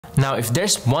Now, if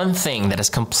there's one thing that has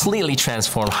completely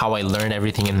transformed how I learned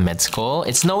everything in med school,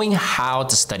 it's knowing how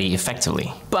to study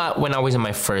effectively. But when I was in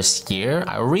my first year,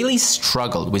 I really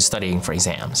struggled with studying for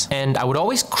exams. And I would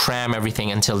always cram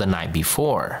everything until the night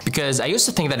before. Because I used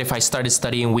to think that if I started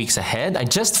studying weeks ahead,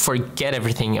 I'd just forget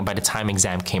everything by the time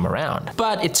exam came around.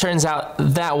 But it turns out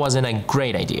that wasn't a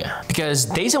great idea. Because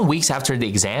days and weeks after the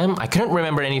exam, I couldn't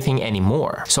remember anything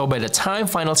anymore. So by the time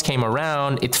finals came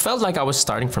around, it felt like I was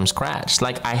starting from scratch,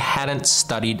 like I hadn't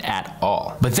studied at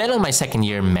all. But then on my second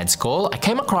year in med school, I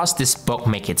came across this book,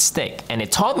 Make It Stick, and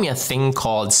it taught me a thing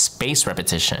called spaced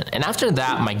repetition. And after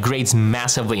that, my grades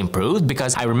massively improved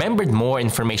because I remembered more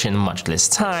information in much less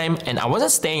time, and I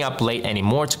wasn't staying up late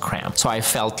anymore to cram. So I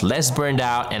felt less burned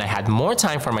out and I had more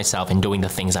time for myself in doing the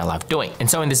things I love doing. And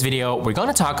so in this video, we're going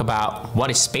to talk about what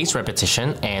is spaced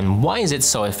repetition and why is it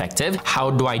so effective,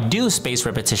 how do I do spaced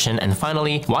repetition, and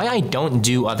finally, why I don't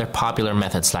do other popular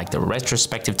methods like the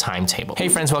retrospective timetable. Hey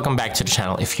friends, welcome back to the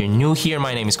channel. If you're new here,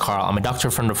 my name is Carl. I'm a doctor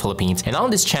from the Philippines, and on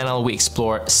this channel, we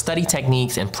explore study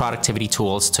techniques and productivity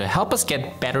tools to help us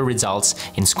get better results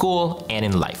in school and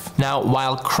in life. Now,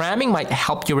 while cramming might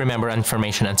help you remember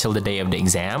information until the day of the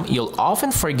exam, you'll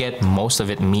often forget most of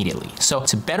it immediately. So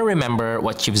to better remember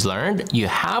what you've learned, you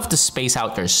have to space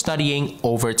out your studying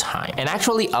over time and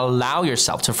actually allow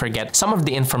yourself to forget some of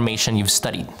the information you've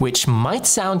studied, which might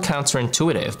sound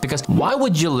counterintuitive because why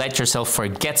would you let yourself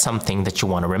forget something that you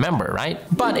want to remember, right?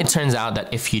 But it turns out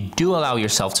that if you do allow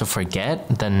yourself to forget,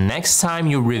 the next time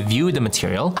you review the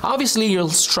material, obviously you'll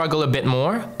struggle a bit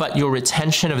more, but your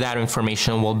retention of that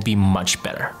information will be much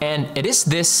better. And it is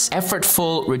this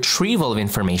effortful retrieval of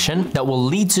information that will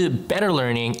lead to better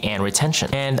learning and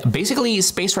retention. And basically,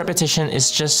 spaced repetition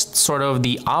is just sort of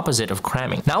the opposite of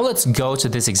cramming. Now let's go to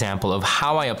this example of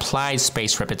how I applied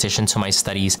spaced repetition to my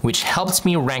studies, which helped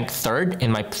me rank third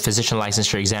in my physician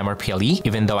licensure exam or PLE,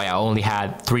 even though I only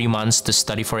had 3 months to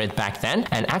study for it back then.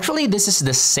 And actually, this is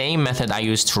the same method I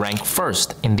used to rank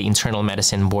first in the internal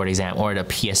medicine board exam or the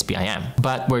PSBIM.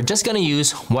 But we're just gonna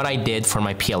use what I did for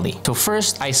my PLE. So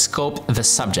first, I scoped the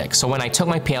subject. So when I took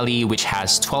my PLE, which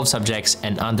has 12 subjects,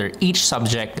 and under each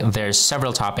subject, there's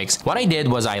several topics, what I did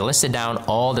was I listed down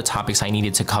all the topics I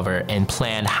needed to cover and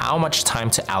planned how much time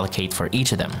to allocate for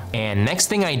each of them. And next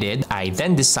thing I did, I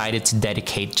then decided to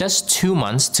dedicate just 2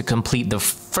 months to complete the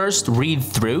first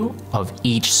read-through of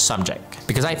each subject.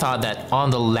 Because I thought that on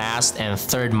the last and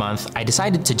third month, I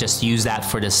decided to just use that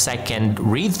for the second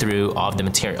read-through of the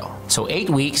material. So 8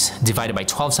 weeks divided by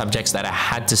 12 subjects that I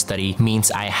had to study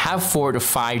means I have 4 to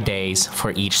 5 days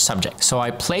for each subject. So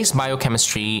I placed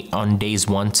biochemistry on days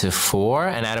 1 to 4,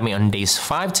 anatomy on days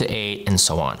 5 to 8, and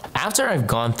so on. After I've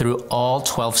gone through all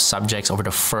 12 subjects over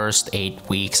the first 8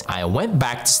 weeks, I went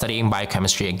back to studying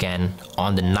biochemistry again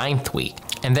on the 9th week.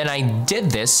 And then I did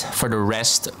this for the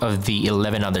rest of the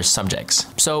 11 other subjects.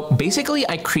 So basically,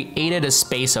 I created a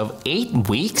space of 8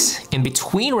 weeks in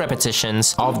between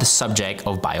repetitions of the subject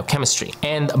of biochemistry.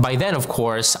 And by then, of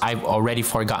course, I've already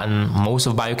forgotten most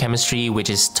of biochemistry, which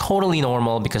is totally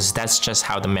normal because that's just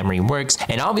how the memory works.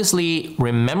 And obviously,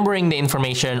 remembering the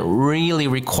information really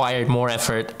required more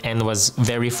effort and was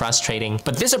very frustrating.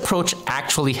 But this approach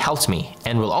actually helped me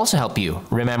and will also help you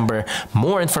remember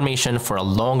more information for a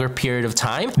longer period of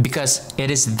time, because it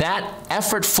is that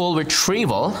effortful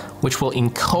retrieval which will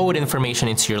encode information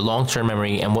into your long-term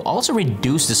memory and will also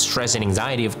reduce the stress and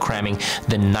anxiety of cramming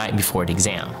the night before the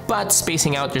exam. But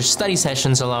spacing out your study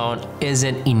sessions alone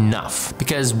isn't enough,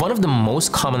 because one of the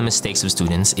most common mistakes of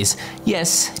students is,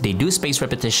 yes, they do spaced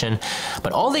repetition,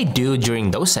 but all they do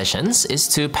during those sessions is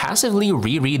to passively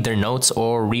reread their notes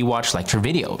or rewatch lecture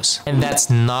videos. And that's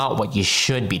not what you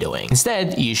should be doing.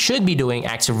 Instead, you should be doing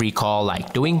active recall,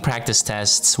 like doing practice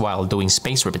tests while doing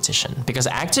spaced repetition, because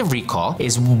active recall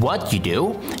is what you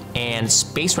do and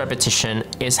spaced repetition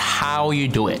is how you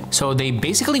do it. So they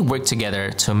basically work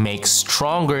together to make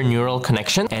stronger neural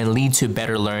connection and lead to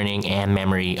better learning and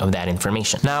memory of that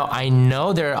information. Now, I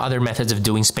know there are other methods of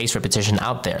doing spaced repetition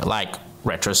out there, like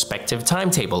retrospective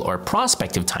timetable or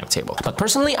prospective timetable. But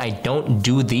personally, I don't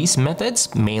do these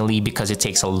methods, mainly because it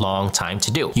takes a long time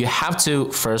to do. You have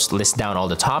to first list down all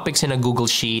the topics in a Google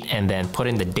Sheet and then put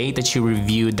in the date that you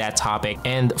reviewed that topic.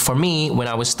 And for me, when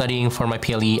I was studying for my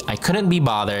PLE, I couldn't be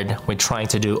bothered with trying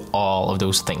to do all of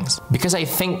those things, because I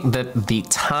think that the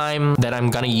time that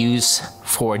I'm gonna use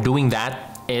for doing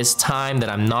that is time that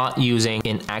I'm not using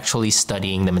in actually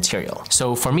studying the material.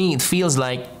 So for me, it feels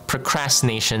like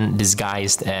procrastination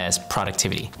disguised as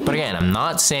productivity. But again, I'm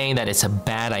not saying that it's a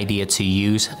bad idea to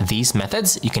use these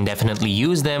methods. You can definitely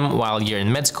use them while you're in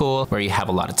med school, where you have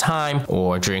a lot of time,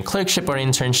 or during clerkship or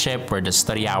internship, where the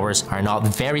study hours are not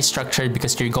very structured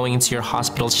because you're going into your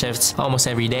hospital shifts almost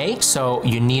every day. So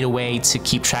you need a way to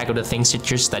keep track of the things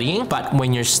that you're studying. But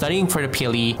when you're studying for the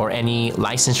PLE or any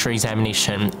licensure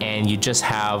examination and you just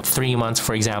have 3 months,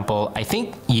 for example, I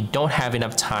think you don't have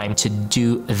enough time to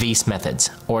do these methods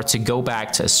or to go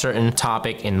back to a certain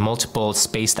topic in multiple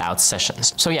spaced out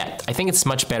sessions. So yeah, I think it's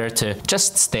much better to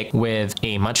just stick with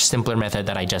a much simpler method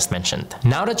that I just mentioned.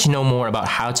 Now that you know more about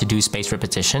how to do spaced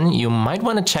repetition, you might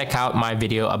want to check out my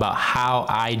video about how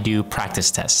I do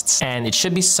practice tests, and it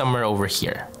should be somewhere over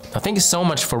here. Now, thank you so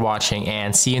much for watching,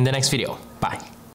 and see you in the next video. Bye.